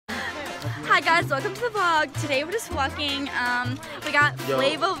Hi guys, welcome to the vlog. Today we're just walking. We got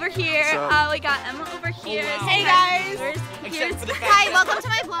Flav over here. We got Emma over here. Oh, wow. Hey guys. Hi, welcome to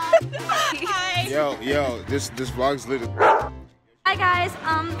my vlog. Hi. Yo, this vlog's lit. Hi guys.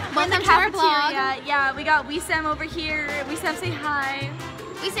 We're in the Welcome to our cafeteria. vlog. Yeah, we got Sam over here. Sam, say hi.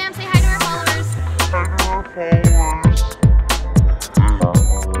 Sam, say hi to our followers.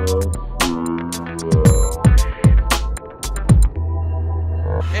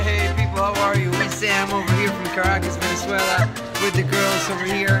 Hey people, how are you? It's Sam over here from Caracas, Venezuela, with the girls over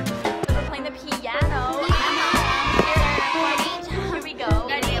here. We're playing the piano. Here we go.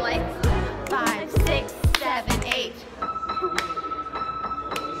 Ready? Like 5, 6, 7, 8.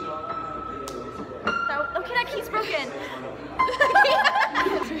 Okay, that key's broken.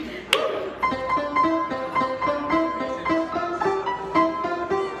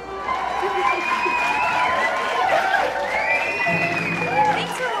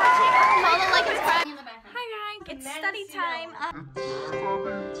 It's study time.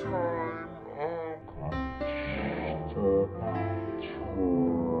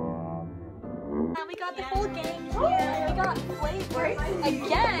 We got the whole gang here. We got Flavor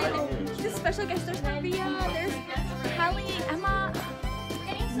again. He's a special guest. There's Maria, there's Kelly, Emma. We're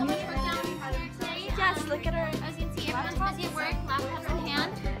getting so much work done today. Yes, look at her. As you can see, everyone's busy at work, laptops in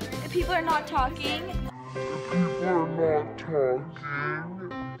hand. People are not talking.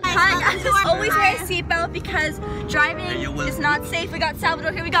 Hi guys, always wear a seatbelt because driving is not safe. We got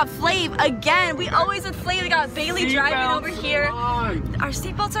Salvador here, we got Flav again. We always with Flav, we got Bailey driving over here. Our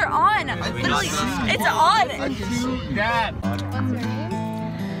seatbelts are on. Literally, it's on. What's your name?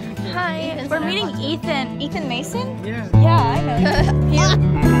 Hi, we're meeting Ethan. Ethan Mason? Yeah. Yeah, I know.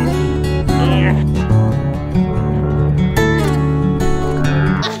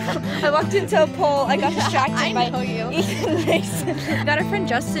 I walked into a pole. I got distracted by Ethan Mason. Got our friend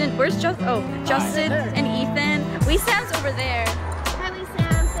Justin. Where's Justin? Oh, Justin and Ethan. Sam's over there. Hi,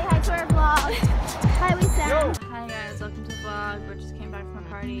 Sam. Say hi to our vlog. Hi, Sam. Hi guys, welcome to the vlog. We just came back from a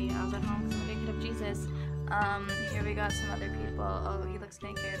party. I was at home because I'm gonna get up Jesus. Here we got some other people. Oh, he looks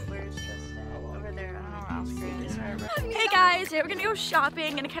naked. Where's Justin? Over there. I don't know where Oscar is. Hey guys, today we're gonna go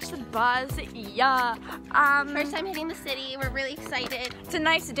shopping. Gonna catch the bus. Yeah. First time hitting the city. We're really excited. It's a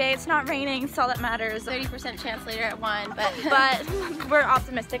nice day. It's not raining. It's all that matters. 30% chance later at 1, but we're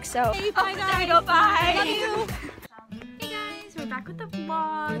optimistic. So. Hey, bye guys. There we go. Bye. Love you. Hey guys, we're back with the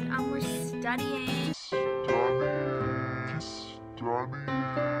vlog. We're studying.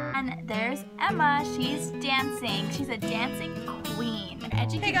 And there's Emma. She's dancing. She's a dancing queen.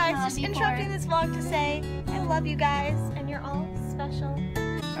 Hey guys, just interrupting this vlog to say I love you guys and you're all special.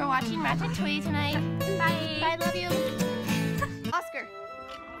 We're watching Ratatouille tonight. Bye. Bye, love you. Oscar.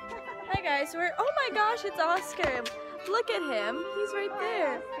 Hi guys, oh my gosh, it's Oscar. Look at him. He's right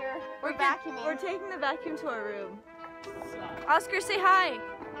there. We're vacuuming. We're taking the vacuum to our room. Oscar, say hi.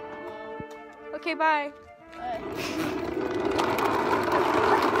 Okay, bye.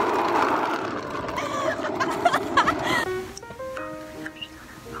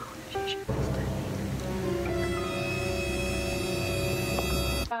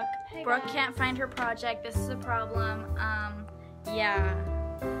 Brooke can't find her project. This is a problem. Yeah.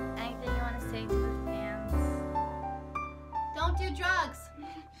 Anything you want to say to the fans? Don't do drugs.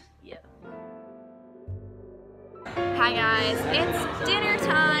 Yeah. Hi guys, it's dinner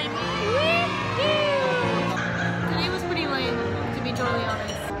time. Today was pretty lame, to be totally honest.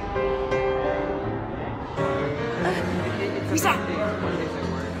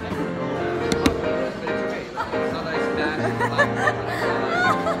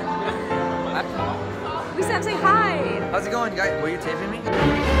 Sam, say hi. How's it going, guys? Were you taping me? For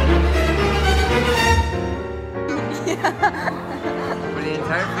the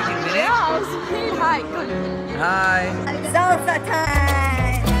entire freaking minute? Yeah, I was saying hi. Good. Hi. Salsa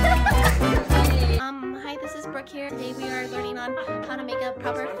time. Hi, this is Brooke here. Today we are learning on how to make a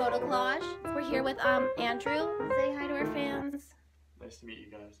proper photo collage. We're here with Andrew. Say hi to our fans. Nice to meet you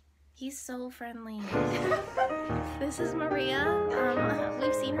guys. He's so friendly. This is Maria.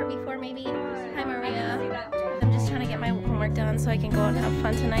 We've seen her before, maybe. Hi, Maria. I'm just trying to get my homework done so I can go and have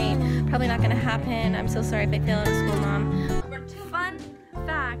fun tonight. Probably not gonna happen. I'm so sorry if I fail out of school, Mom. Fun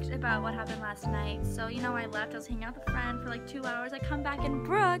fact about what happened last night. So, you know, I left. I was hanging out with a friend for like 2 hours. I come back and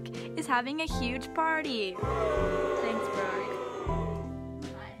Brooke is having a huge party. Thanks, Brooke.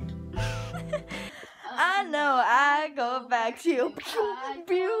 I know I go back to you.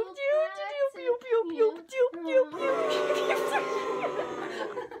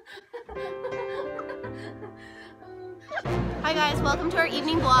 Hi guys, welcome to our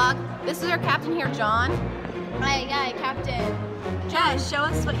evening vlog. This is our captain here, John. Hi, Captain. Josh, show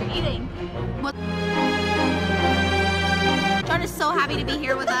us what you're eating. what? John is so happy to be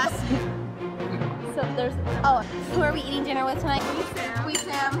here with us. So there's, oh, who are we eating dinner with tonight? We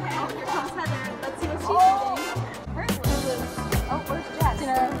Sam. Oh, here comes Heather. Let's see what she's eating. Where's Lulu? Oh, where's Jess?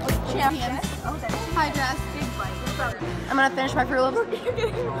 Dinner with champions. Oh, there. Hi, Jess. Big bite. I'm gonna finish my Fruit Loops. You're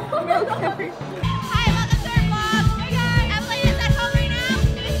getting Hi, welcome to our vlog. Hey guys, Evelina's at home right now.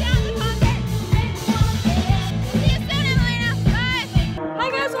 Finish out the concert. See you soon, Evelina. Bye. Hi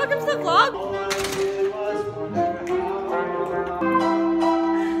guys, welcome to the vlog.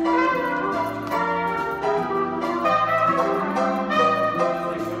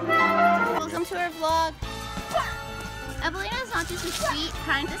 Welcome to our vlog. Evelina is not just a sweet,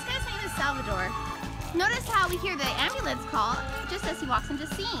 kind. This guy's name is Salvador. Notice how we hear the ambulance call just as he walks into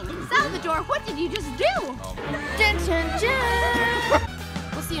scene. Salvador, what did you just do? Dun, dun, dun.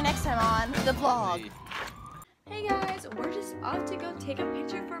 We'll see you next time on the vlog. Hey guys, we're just off to go take a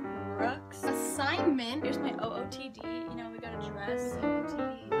picture for Brooks. Assignment. Here's my OOTD. You know, we got a dress.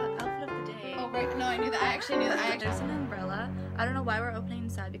 OOTD. Outfit of the day. Oh right, no, I knew that. I actually knew that. There's an umbrella. I don't know why we're opening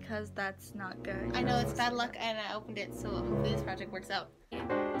inside because that's not good. I know it's bad luck, and I opened it, so hopefully this project works out.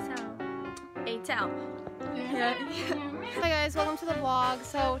 So, 8 out. Hi guys, welcome to the vlog.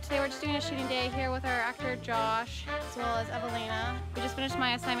 So today we're just doing a shooting day here with our actor Josh, as well as Evelina. We just finished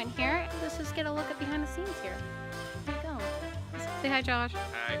my assignment here. Let's just get a look at behind the scenes here. Here we go. Say hi, Josh.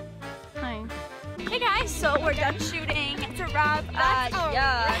 Hi. Hi. Hey guys, so we're done shooting. It's a wrap.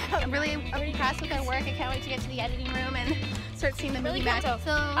 Yeah. I'm really impressed with our work. I can't wait to get to the editing room and start seeing the movie back. So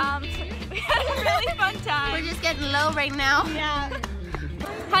We had a really fun time. we're just getting low right now. Yeah.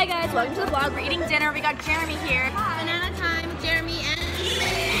 Hi guys, welcome to the vlog. We're eating dinner. We got Jeremy here. Banana time, Jeremy and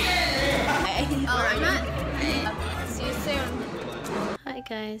oh, I'm not. See you soon. Hi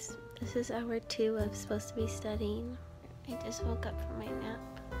guys, this is hour 2 of supposed to be studying. I just woke up from my nap.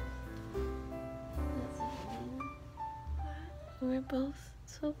 We're both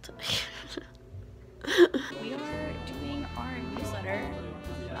so tired. We are doing our newsletter.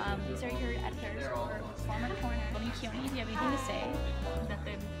 These are your editors for Farmer Corner. Tony Keone, if you have anything to say,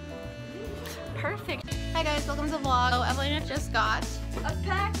 perfect. Hi guys, welcome to the vlog. Oh, Evelina just got A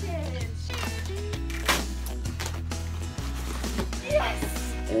package.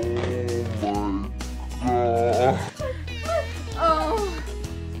 Yes. Oh.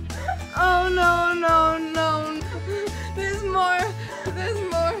 Oh no, no, no. There's more. There's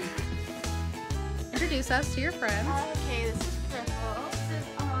more. Introduce us to your friends. Okay, this is Purple. This is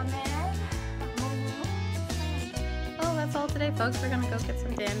Ahmed. Oh, that's all today, folks. We're gonna go get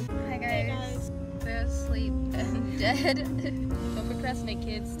some din. Hi guys. They're asleep and dead. Don't procrastinate,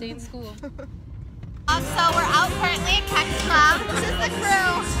 kids. Stay in school. So we're out currently at Cactus Club. This is the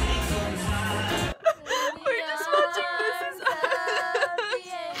crew. We're just watching this.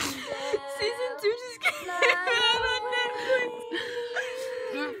 Season 2 just came out on Netflix.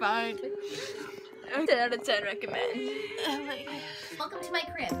 We're fine. 10 out of 10 recommend. Welcome to my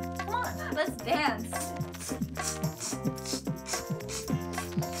crib. Come on. Let's dance.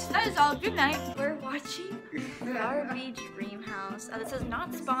 That is all. Good night. We're watching Barbie Dream House. This is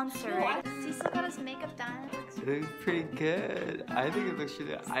not sponsored. Cecil got his makeup done. It looks pretty good. I think it looks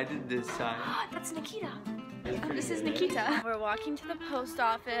really. I did this time. That's Nikita. This is Nikita. We're walking to the post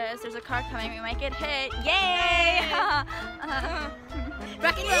office. There's a car coming. We might get hit. Yay!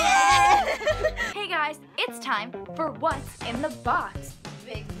 Rock and roll. Hey guys, it's time for what's in the box.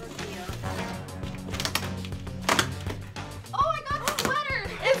 Big reveal. Oh, I got a sweater.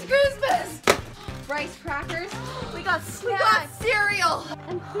 It's Christmas. Rice crackers. We got We snacks. got cereal.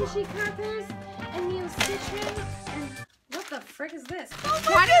 And fishy crackers. And Neo Citron. And what the frick is this? Oh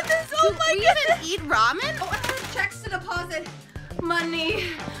my goodness. Oh my goodness. We even eat ramen? Oh, and there's checks to deposit.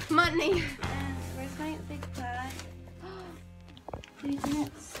 Money. Money. And where's my big bag? They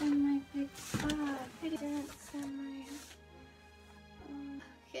didn't send my big bag. They didn't send my...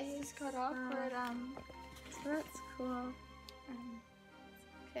 Okay. This got awkward. So that's cool.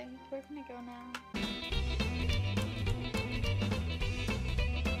 Okay, we're gonna go now.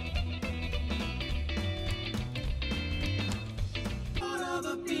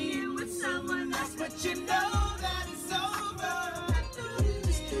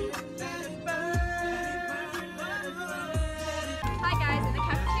 Hi guys, in the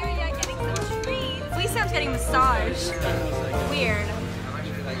cafeteria getting some treats. Lisam's getting massage. Weird.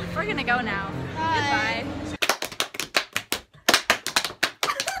 We're gonna go now. Bye. Goodbye.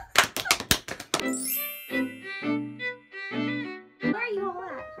 Where are you all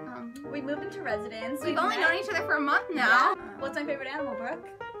at? We moved into residence. We've only known each other for a month now. What's my favorite animal, Brooke?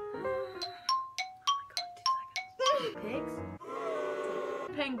 Pigs?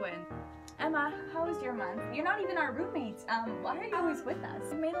 Penguin. Emma, how was your month? You're not even our roommates. Why are you always with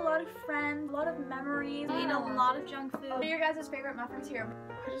us? We made a lot of friends, a lot of memories. We ate a lot of junk food. What are your guys' favorite muffins here?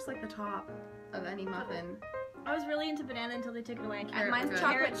 I just like the top of any muffin. I was really into banana until they took it away. Mine's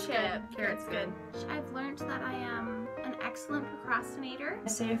chocolate chip. Carrot's good. I've learned that I am an excellent procrastinator.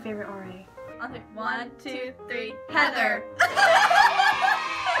 Say your favorite RA. 1, 2, 3. Heather.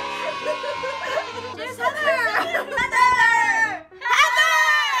 There's Heather!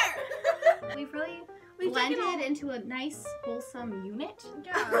 We've really blended into a nice, wholesome unit.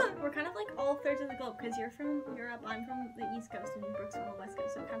 Yeah, we're kind of like all thirds of the globe because you're from Europe, I'm from the East Coast, and Brooke's from the West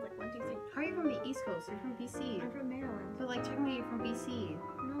Coast, so kind of like 1, 2, 3. How are you from the East Coast? You're from BC. I'm from Maryland. But like technically you're from BC.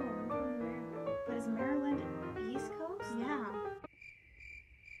 No, I'm from Maryland. But is Maryland East Coast? Yeah.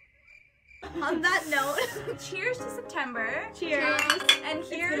 On that note, cheers to September. Cheers. And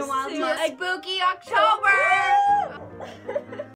here's been a wild to month. a spooky October.